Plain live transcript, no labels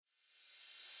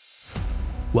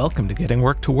Welcome to Getting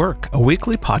Work to Work, a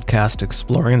weekly podcast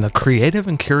exploring the creative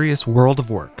and curious world of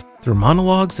work through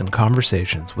monologues and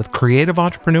conversations with creative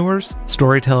entrepreneurs,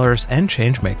 storytellers, and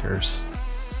changemakers.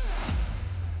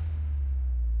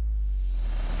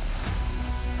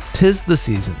 'Tis the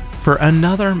season for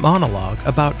another monologue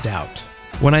about doubt.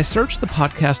 When I searched the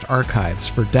podcast archives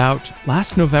for doubt,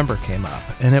 last November came up,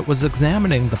 and it was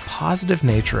examining the positive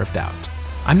nature of doubt.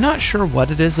 I'm not sure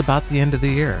what it is about the end of the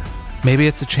year. Maybe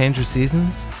it's a change of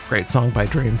seasons, great song by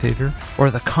Dream Theater, or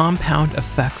the compound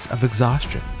effects of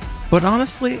exhaustion. But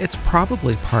honestly, it's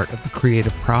probably part of the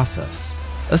creative process,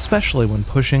 especially when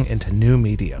pushing into new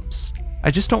mediums.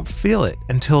 I just don't feel it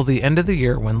until the end of the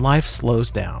year when life slows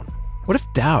down. What if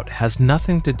doubt has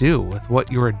nothing to do with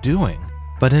what you are doing,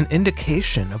 but an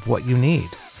indication of what you need?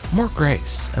 More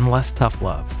grace and less tough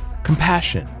love,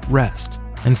 compassion, rest,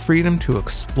 and freedom to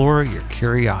explore your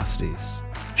curiosities.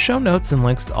 Show notes and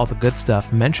links to all the good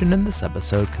stuff mentioned in this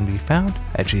episode can be found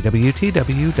at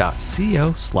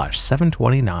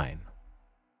GWTW.co/729.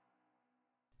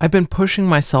 I've been pushing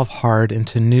myself hard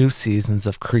into new seasons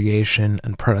of creation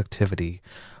and productivity,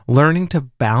 learning to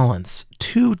balance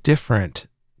two different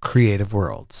creative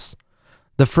worlds.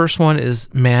 The first one is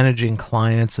managing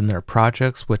clients and their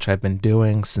projects, which I've been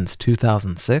doing since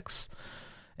 2006,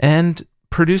 and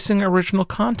producing original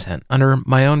content under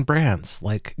my own brands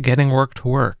like Getting Work to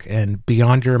Work and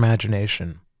Beyond Your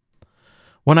Imagination.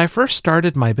 When I first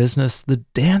started my business, the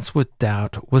dance with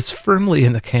doubt was firmly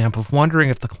in the camp of wondering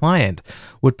if the client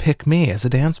would pick me as a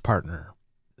dance partner.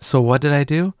 So what did I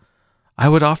do? I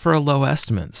would offer a low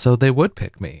estimate so they would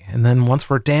pick me, and then once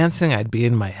we're dancing, I'd be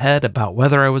in my head about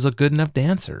whether I was a good enough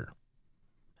dancer.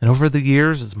 And over the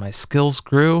years, as my skills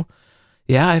grew,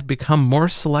 I've become more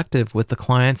selective with the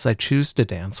clients I choose to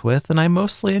dance with, and I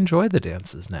mostly enjoy the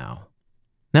dances now.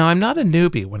 Now, I'm not a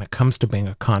newbie when it comes to being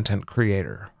a content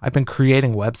creator. I've been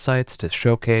creating websites to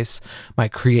showcase my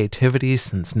creativity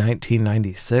since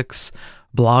 1996,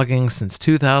 blogging since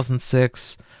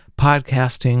 2006,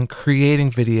 podcasting,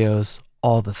 creating videos,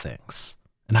 all the things.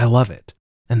 And I love it.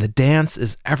 And the dance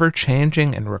is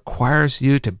ever-changing and requires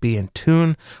you to be in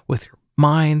tune with your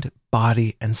mind,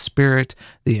 body, and spirit,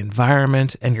 the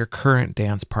environment, and your current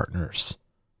dance partners,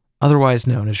 otherwise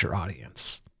known as your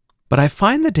audience. But I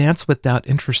find the dance with doubt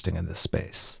interesting in this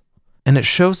space, and it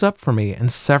shows up for me in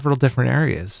several different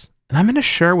areas, and I'm going to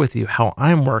share with you how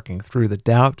I'm working through the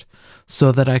doubt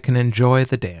so that I can enjoy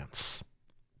the dance.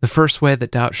 The first way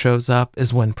that doubt shows up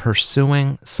is when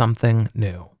pursuing something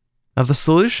new. Now, the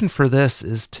solution for this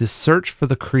is to search for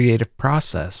the creative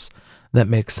process that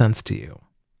makes sense to you.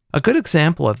 A good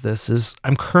example of this is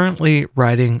I'm currently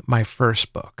writing my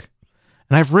first book,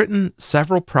 and I've written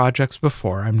several projects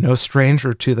before. I'm no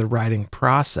stranger to the writing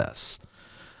process,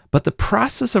 but the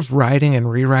process of writing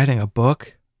and rewriting a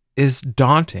book is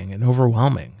daunting and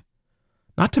overwhelming.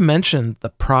 Not to mention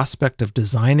the prospect of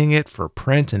designing it for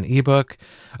print and ebook,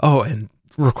 and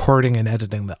recording and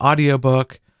editing the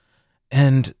audiobook,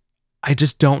 and I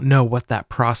just don't know what that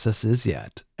process is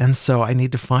yet. And so I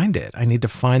need to find it. I need to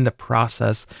find the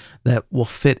process that will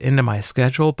fit into my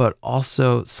schedule, but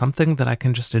also something that I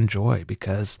can just enjoy,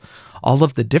 because all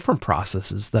of the different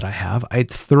processes that I have, I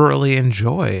thoroughly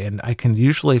enjoy, and I can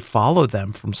usually follow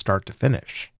them from start to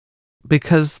finish.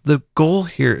 Because the goal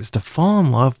here is to fall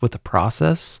in love with a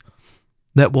process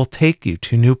that will take you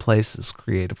to new places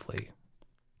creatively.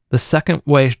 The second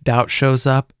way doubt shows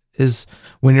up is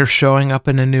when you're showing up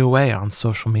in a new way on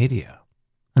social media.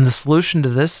 And the solution to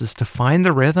this is to find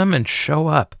the rhythm and show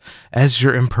up as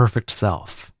your imperfect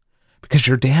self, because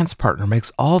your dance partner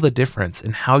makes all the difference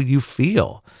in how you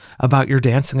feel about your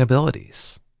dancing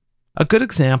abilities. A good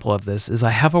example of this is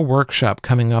I have a workshop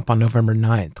coming up on November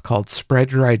 9th called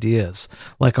Spread Your Ideas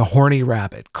Like a Horny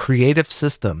Rabbit, Creative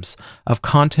Systems of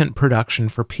Content Production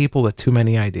for People with Too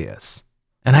Many Ideas.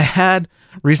 And I had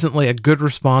recently a good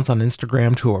response on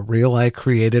Instagram to a reel I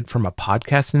created from a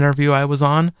podcast interview I was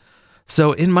on.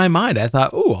 So in my mind, I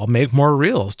thought, I'll make more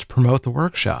reels to promote the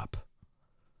workshop.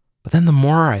 But then the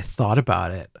more I thought about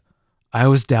it, I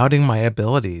was doubting my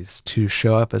abilities to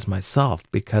show up as myself,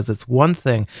 because it's one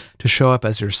thing to show up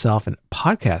as yourself in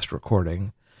podcast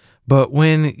recording, but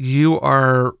when you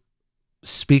are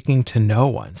speaking to no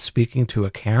one, speaking to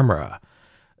a camera,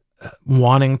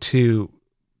 wanting to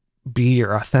be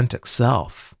your authentic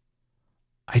self,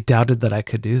 I doubted that I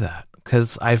could do that,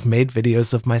 because I've made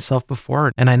videos of myself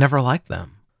before and I never liked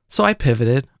them. So I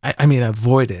pivoted,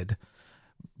 avoided,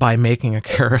 by making a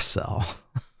carousel.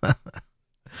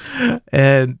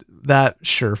 And that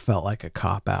sure felt like a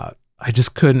cop-out. I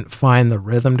just couldn't find the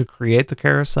rhythm to create the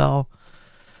carousel.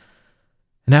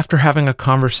 And after having a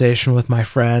conversation with my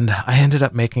friend, I ended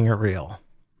up making a reel.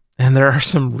 And there are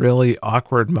some really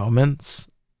awkward moments,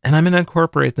 and I'm going to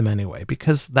incorporate them anyway,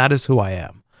 because that is who I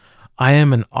am. I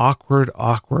am an awkward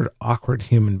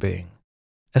human being,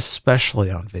 especially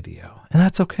on video. And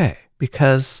that's okay,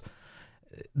 because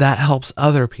that helps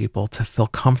other people to feel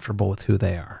comfortable with who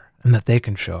they are and that they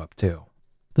can show up too.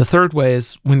 The third way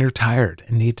is when you're tired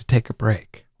and need to take a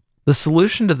break. The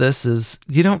solution to this is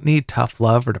you don't need tough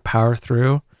love or to power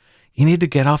through. You need to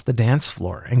get off the dance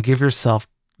floor and give yourself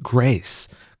grace,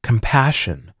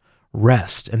 compassion,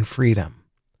 rest, and freedom.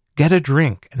 Get a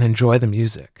drink and enjoy the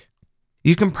music.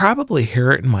 You can probably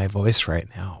hear it in my voice right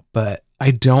now, but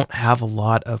I don't have a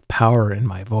lot of power in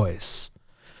my voice.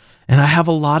 And I have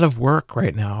a lot of work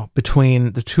right now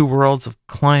between the two worlds of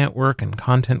client work and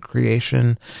content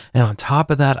creation. And on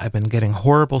top of that, I've been getting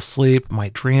horrible sleep. My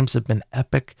dreams have been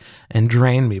epic and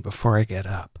drain me before I get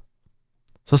up.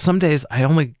 So some days I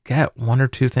only get one or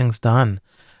two things done,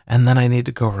 and then I need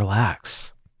to go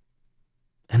relax.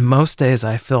 And most days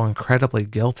I feel incredibly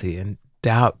guilty and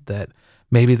doubt that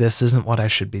maybe this isn't what I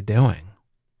should be doing.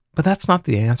 But that's not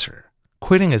the answer.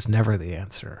 Quitting is never the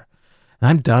answer. And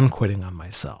I'm done quitting on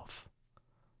myself.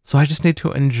 So I just need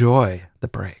to enjoy the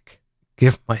break.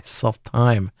 Give myself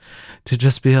time to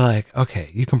just be like, okay,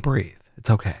 you can breathe.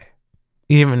 It's okay.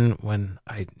 Even when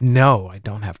I know I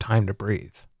don't have time to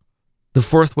breathe. The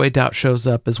fourth way doubt shows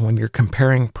up is when you're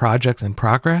comparing projects in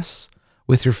progress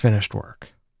with your finished work.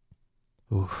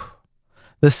 Oof.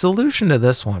 The solution to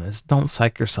this one is don't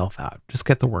psych yourself out. Just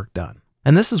get the work done.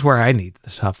 And this is where I need the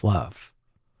tough love.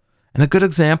 And a good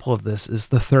example of this is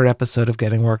the third episode of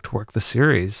Getting Work to Work, the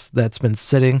series that's been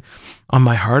sitting on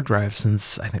my hard drive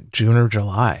since I think June or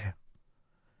July.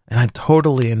 And I'm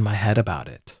totally in my head about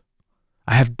it.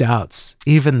 I have doubts,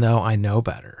 even though I know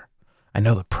better. I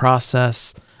know the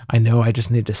process. I know I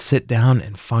just need to sit down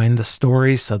and find the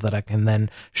story so that I can then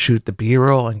shoot the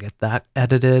B-roll and get that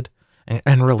edited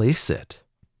and release it.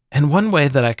 And one way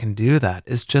that I can do that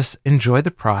is just enjoy the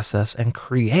process and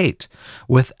create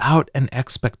without an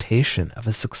expectation of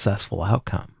a successful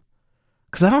outcome.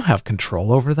 Because I don't have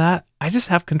control over that. I just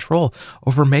have control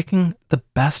over making the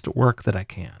best work that I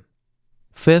can.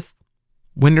 Fifth,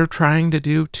 when you're trying to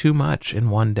do too much in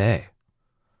one day.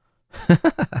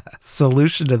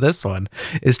 Solution to this one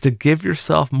is to give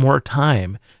yourself more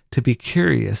time to be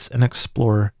curious and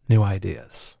explore new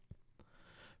ideas.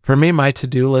 For me, my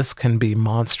to-do list can be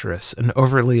monstrous and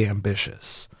overly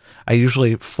ambitious. I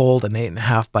usually fold an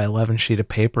 8.5 by 11 sheet of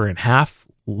paper in half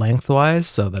lengthwise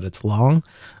so that it's long,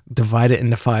 divide it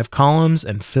into 5 columns,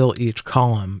 and fill each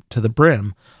column to the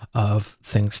brim of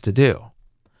things to do.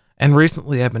 And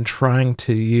recently I've been trying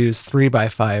to use 3 by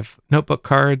 5 notebook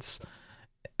cards,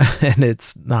 and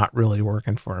it's not really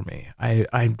working for me. I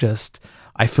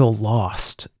feel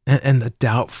lost, and the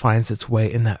doubt finds its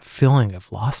way in that feeling of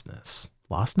lostness,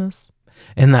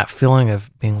 in that feeling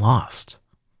of being lost.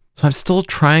 So I'm still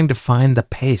trying to find the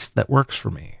pace that works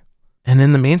for me. And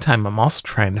in the meantime, I'm also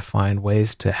trying to find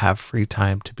ways to have free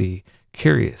time to be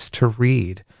curious, to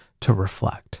read, to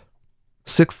reflect.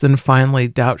 Sixth and finally,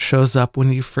 doubt shows up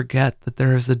when you forget that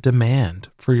there is a demand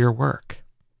for your work.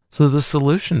 So the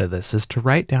solution to this is to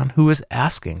write down who is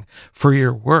asking for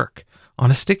your work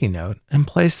on a sticky note and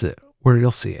place it where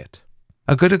you'll see it.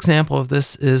 A good example of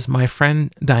this is my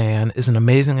friend Diane is an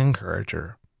amazing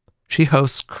encourager. She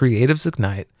hosts Creatives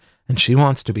Ignite, and she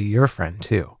wants to be your friend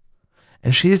too.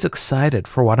 And she's excited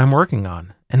for what I'm working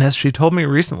on. And as she told me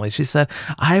recently, she said,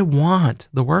 I want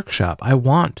the workshop. I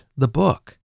want the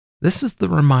book. This is the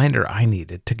reminder I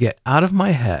needed to get out of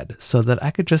my head so that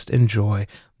I could just enjoy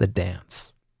the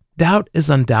dance. Doubt is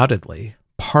undoubtedly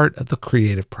part of the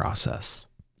creative process.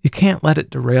 You can't let it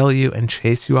derail you and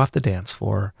chase you off the dance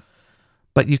floor,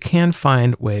 but you can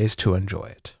find ways to enjoy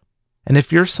it. And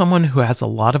if you're someone who has a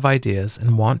lot of ideas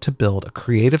and want to build a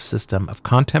creative system of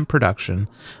content production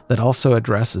that also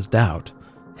addresses doubt,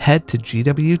 head to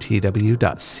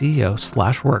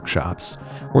gwtw.co/workshops,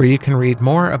 where you can read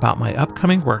more about my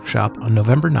upcoming workshop on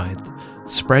November 9th,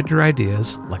 Spread Your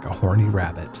Ideas Like a Horny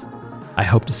Rabbit. I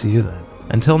hope to see you then.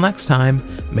 Until next time,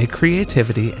 may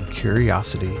creativity and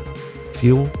curiosity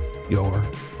fuel your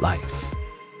life.